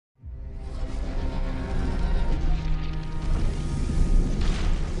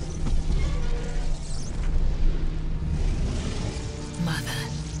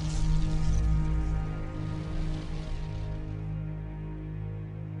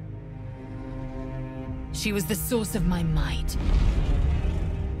She was the source of my might.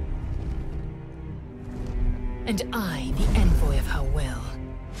 And I, the envoy of her will.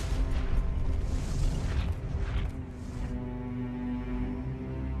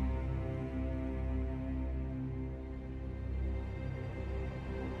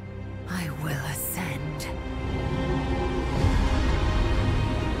 I will ascend.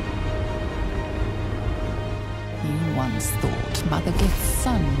 You once thought Mother Gith's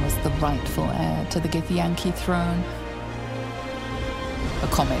son was the rightful heir to the Githyanki throne. A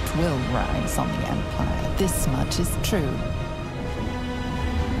comet will rise on the Empire, this much is true.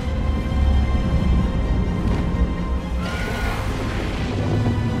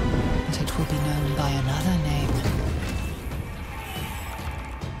 But it will be known by another name.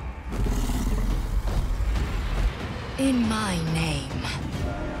 In my name.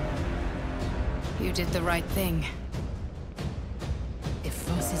 You did the right thing. If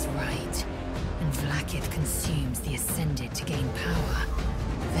Voss is right, and Vlaakith consumes the Ascended to gain power,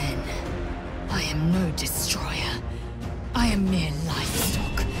 then I am no destroyer. I am mere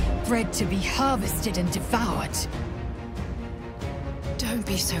livestock, bred to be harvested and devoured. Don't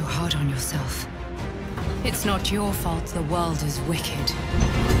be so hard on yourself. It's not your fault the world is wicked.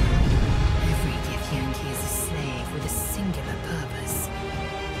 Every Githyanki is a slave with a singular purpose.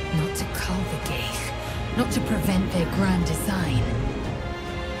 Not to cull the Ghaik, not to prevent their grand design,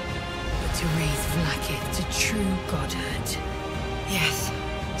 but to raise Vlaakith to true godhood. Yes.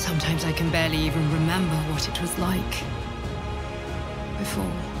 Sometimes I can barely even remember what it was like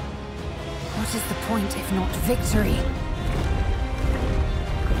before. What is the point if not victory?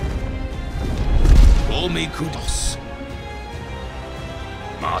 Call me Kudos.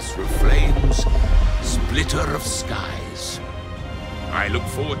 Master of Flames, Splitter of Skies. I look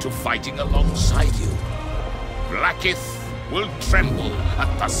forward to fighting alongside you. Vlaakith will tremble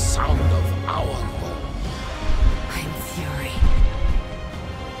at the sound of our roar. I am fury.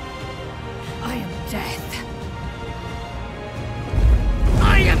 I am death.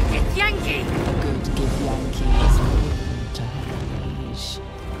 I am Githyanki! Good Githyanki is loyal to her liege.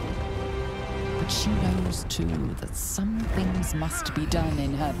 But she knows too that some things must be done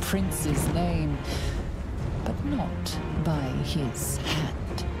in her prince's name, but not by his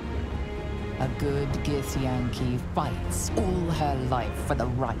hand. A good Githyanki fights all her life for the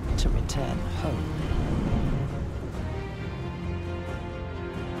right to return home.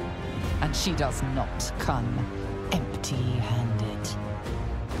 And she does not come empty-handed.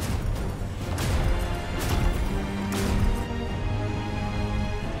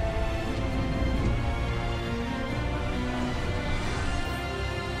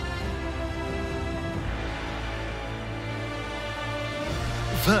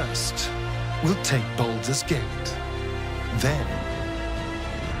 First, we'll take Baldur's Gate. Then,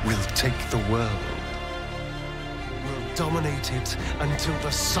 we'll take the world. We'll dominate it until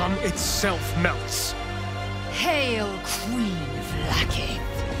the sun itself melts. Hail, Queen Vlaakith,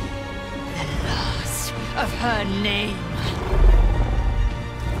 the last of her name.